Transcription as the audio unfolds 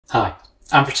Hi,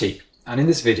 I'm Prateek, and in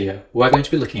this video we're going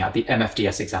to be looking at the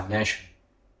MFDS examination.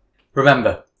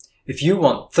 Remember, if you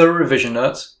want thorough revision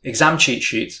notes, exam cheat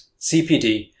sheets,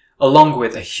 CPD, along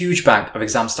with a huge bank of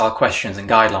exam style questions and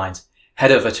guidelines,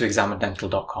 head over to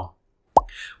ExamineDental.com.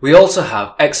 We also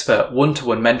have expert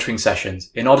one-to-one mentoring sessions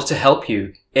in order to help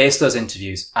you ace those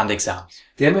interviews and exams.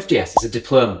 The MFDS is a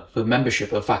diploma for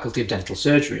membership of the Faculty of Dental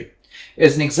Surgery. It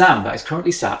is an exam that is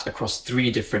currently sat across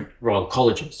 3 different Royal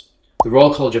Colleges: the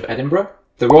Royal College of Edinburgh,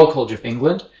 the Royal College of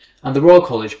England, and the Royal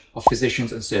College of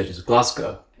Physicians and Surgeons of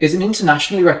Glasgow. It is an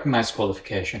internationally recognised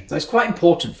qualification that is quite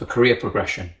important for career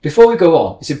progression. Before we go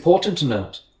on, it's important to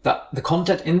note that the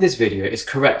content in this video is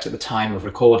correct at the time of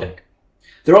recording.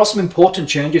 There are some important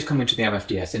changes coming to the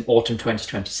MFDS in autumn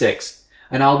 2026,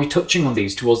 and I'll be touching on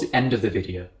these towards the end of the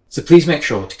video, so please make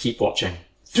sure to keep watching.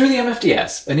 Through the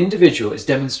MFDS, an individual is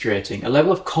demonstrating a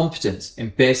level of competence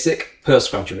in basic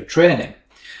postgraduate training.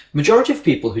 The majority of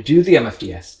people who do the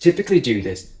MFDS typically do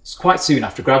this quite soon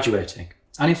after graduating,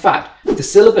 and in fact, the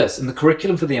syllabus and the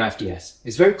curriculum for the MFDS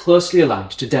is very closely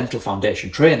aligned to dental foundation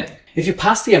training. If you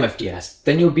pass the MFDS,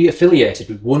 then you'll be affiliated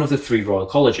with one of the 3 Royal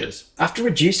Colleges. After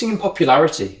reducing in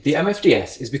popularity, the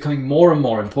MFDS is becoming more and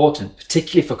more important,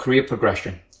 particularly for career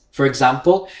progression. For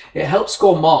example, it helps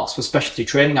score marks for specialty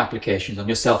training applications on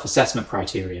your self-assessment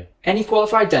criteria. Any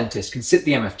qualified dentist can sit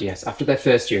the MFDS after their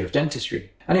first year of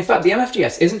dentistry. And in fact, the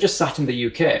MFDS isn't just sat in the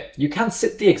UK. You can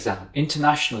sit the exam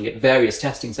internationally at various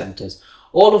testing centres,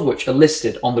 all of which are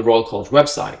listed on the Royal College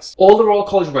websites. All the Royal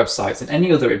College websites and any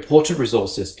other important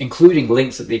resources, including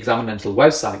links at the ExamineDental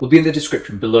website, will be in the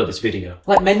description below this video.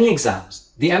 Like many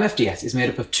exams, the MFDS is made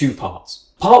up of 2 parts.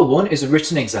 Part 1 is a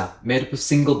written exam made up of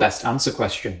single best answer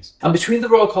questions. And between the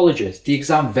Royal Colleges, the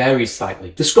exam varies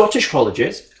slightly. The Scottish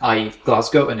colleges, i.e.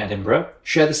 Glasgow and Edinburgh,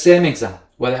 share the same exam,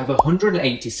 where they have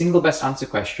 180 single best answer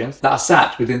questions that are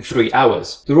sat within 3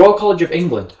 hours. The Royal College of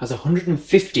England has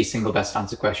 150 single best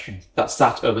answer questions that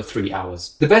sat over 3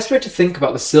 hours. The best way to think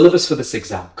about the syllabus for this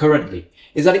exam currently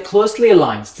is that it closely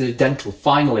aligns to the dental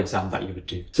final exam that you would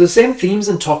do. So the same themes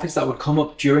and topics that would come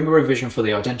up during a revision for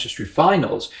your dentistry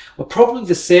finals are probably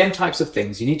the same types of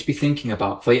things you need to be thinking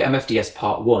about for your MFDS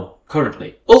Part 1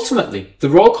 currently. Ultimately, the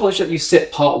Royal College that you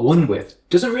sit Part 1 with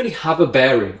doesn't really have a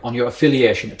bearing on your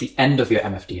affiliation at the end of your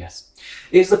MFDS.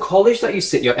 It is the college that you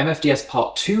sit your MFDS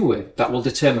Part 2 with that will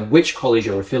determine which college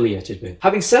you're affiliated with.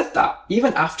 Having said that,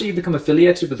 even after you become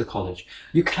affiliated with the college,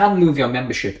 you can move your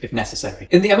membership if necessary.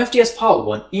 In the MFDS Part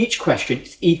 1, each question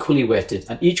is equally weighted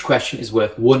and each question is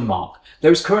worth 1 mark.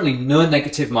 There is currently no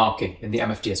negative marking in the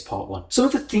MFDS Part 1. Some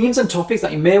of the themes and topics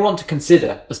that you may want to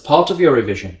consider as part of your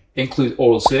revision include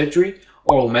oral surgery,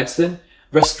 oral medicine,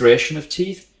 restoration of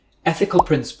teeth, ethical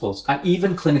principles, and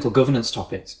even clinical governance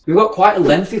topics. We've got quite a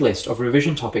lengthy list of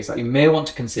revision topics that you may want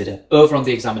to consider over on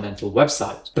the ExamineDental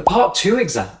website. The Part 2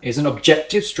 exam is an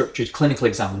objective structured clinical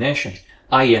examination,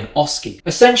 i.e. an OSCE.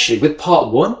 Essentially, with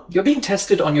Part 1, you're being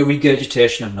tested on your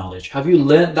regurgitation of knowledge. Have you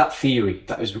learnt that theory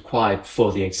that is required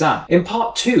for the exam? In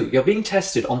Part 2, you're being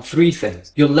tested on 3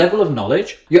 things: your level of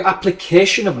knowledge, your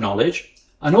application of knowledge,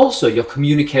 and also your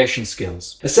communication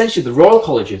skills. Essentially, the Royal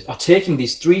Colleges are taking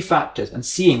these 3 factors and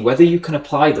seeing whether you can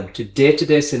apply them to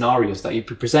day-to-day scenarios that you'd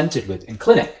be presented with in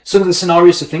clinic. Some of the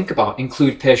scenarios to think about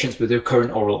include patients with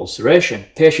recurrent oral ulceration,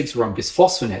 patients who are on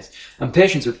bisphosphonates, and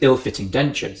patients with ill-fitting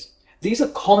dentures. These are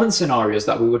common scenarios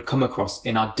that we would come across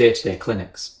in our day-to-day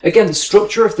clinics. Again, the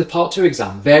structure of the Part 2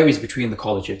 exam varies between the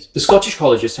colleges. The Scottish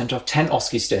colleges tend to have 10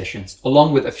 OSCE stations,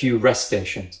 along with a few rest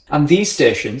stations. And these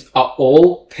stations are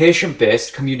all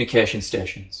patient-based communication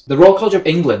stations. The Royal College of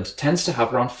England tends to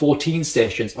have around 14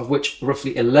 stations, of which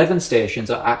roughly 11 stations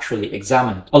are actually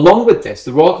examined. Along with this,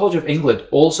 the Royal College of England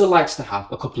also likes to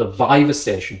have a couple of viva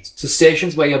stations, so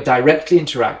stations where you're directly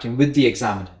interacting with the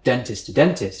examiner, dentist to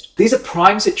dentist. These are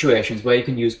prime situations where you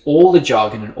can use all the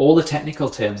jargon and all the technical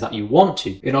terms that you want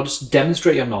to in order to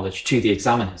demonstrate your knowledge to the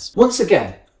examiners. Once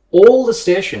again, all the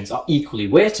stations are equally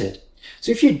weighted.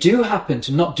 So if you do happen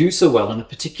to not do so well on a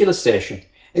particular station,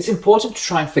 it's important to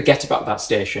try and forget about that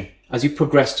station as you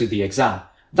progress through the exam.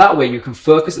 That way you can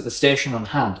focus at the station on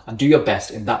hand and do your best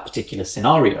in that particular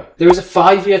scenario. There is a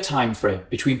 5-year time frame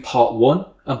between Part 1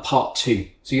 and Part 2,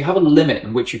 so you have a limit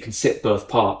in which you can sit both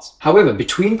parts. However,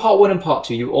 between Part 1 and Part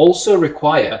 2, you also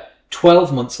require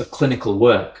 12 months of clinical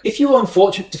work. If you are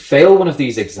unfortunate to fail one of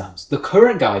these exams, the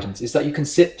current guidance is that you can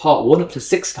sit Part 1 up to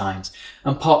 6 times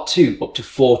and Part 2 up to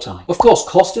 4 times. Of course,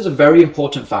 cost is a very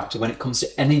important factor when it comes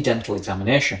to any dental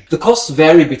examination. The costs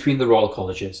vary between the Royal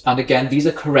Colleges, and again, these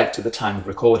are correct at the time of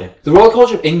recording. The Royal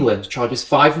College of England charges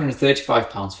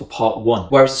 £535 for Part 1,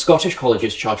 whereas the Scottish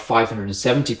colleges charge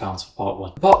 £570 for Part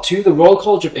 1. For Part 2, the Royal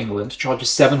College of England charges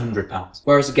 £700,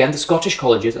 whereas again, the Scottish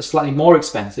colleges are slightly more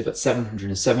expensive at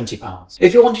 £770.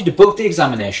 If you're wanting to book the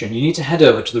examination, you need to head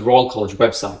over to the Royal College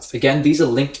websites. Again, these are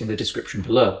linked in the description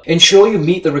below. Ensure you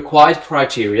meet the required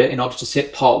criteria in order to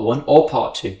sit Part 1 or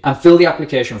Part 2 and fill the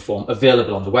application form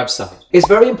available on the website. It's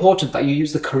very important that you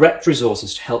use the correct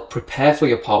resources to help prepare for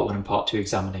your Part 1 and Part 2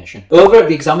 examination. Over at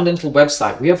the ExamineDental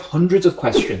website, we have hundreds of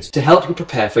questions to help you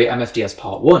prepare for your MFDS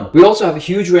Part 1. We also have a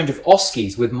huge range of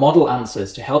OSCEs with model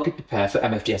answers to help you prepare for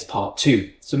MFDS Part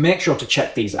 2. So make sure to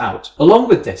check these out. Along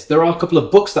with this, there are a couple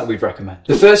of books that we'd recommend.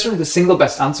 The first one is the single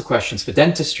best answer questions for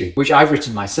dentistry, which I've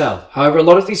written myself. However, a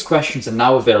lot of these questions are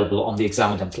now available on the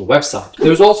ExamineDental website.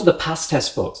 There is also the past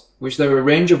test books, which there are a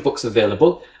range of books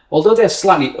available. Although they're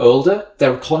slightly older,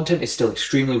 their content is still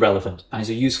extremely relevant and is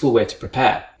a useful way to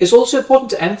prepare. It's also important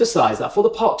to emphasise that for the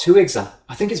Part 2 exam,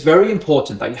 I think it's very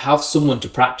important that you have someone to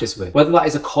practice with, whether that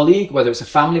is a colleague, whether it's a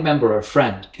family member or a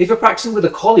friend. If you're practicing with a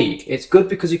colleague, it's good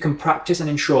because you can practice and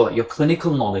ensure that your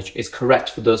clinical knowledge is correct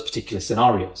for those particular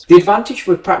scenarios. The advantage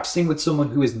for practicing with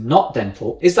someone who is not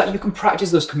dental is that you can practice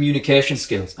those communication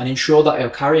skills and ensure that you're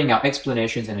carrying out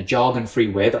explanations in a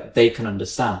jargon-free way that they can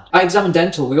understand. At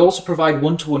ExamineDental, we also provide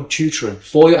one-to-one tutoring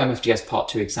for your MFDS Part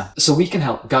 2 exam, so we can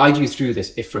help guide you through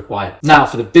this if required. Now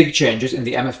for the big changes in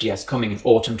the MFDS coming in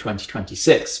autumn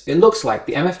 2026. It looks like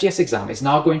the MFDS exam is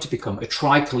now going to become a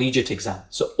tri-collegiate exam,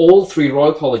 so all 3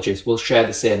 Royal Colleges will share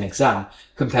the same exam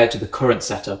compared to the current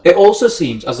setup. It also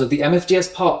seems as though the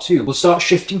MFDS Part 2 will start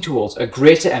shifting towards a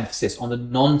greater emphasis on the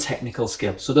non-technical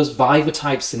skills, so those Viva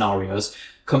type scenarios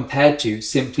compared to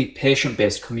simply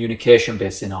patient-based,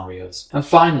 communication-based scenarios. And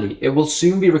finally, it will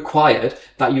soon be required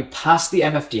that you pass the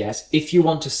MFDS if you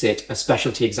want to sit a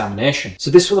specialty examination. So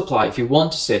this will apply if you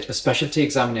want to sit a specialty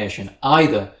examination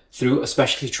either through a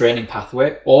specialty training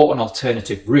pathway or an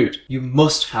alternative route. You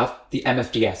must have the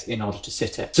MFDS in order to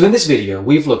sit it. So in this video,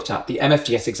 we've looked at the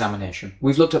MFDS examination.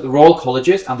 We've looked at the Royal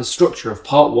Colleges and the structure of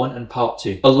Part 1 and Part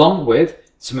 2, along with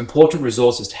some important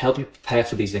resources to help you prepare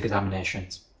for these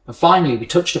examinations. And finally, we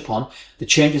touched upon the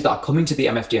changes that are coming to the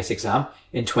MFDS exam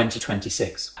in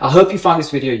 2026. I hope you found this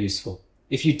video useful.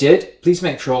 If you did, please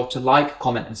make sure to like,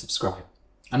 comment and subscribe.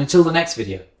 And until the next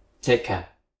video, take care.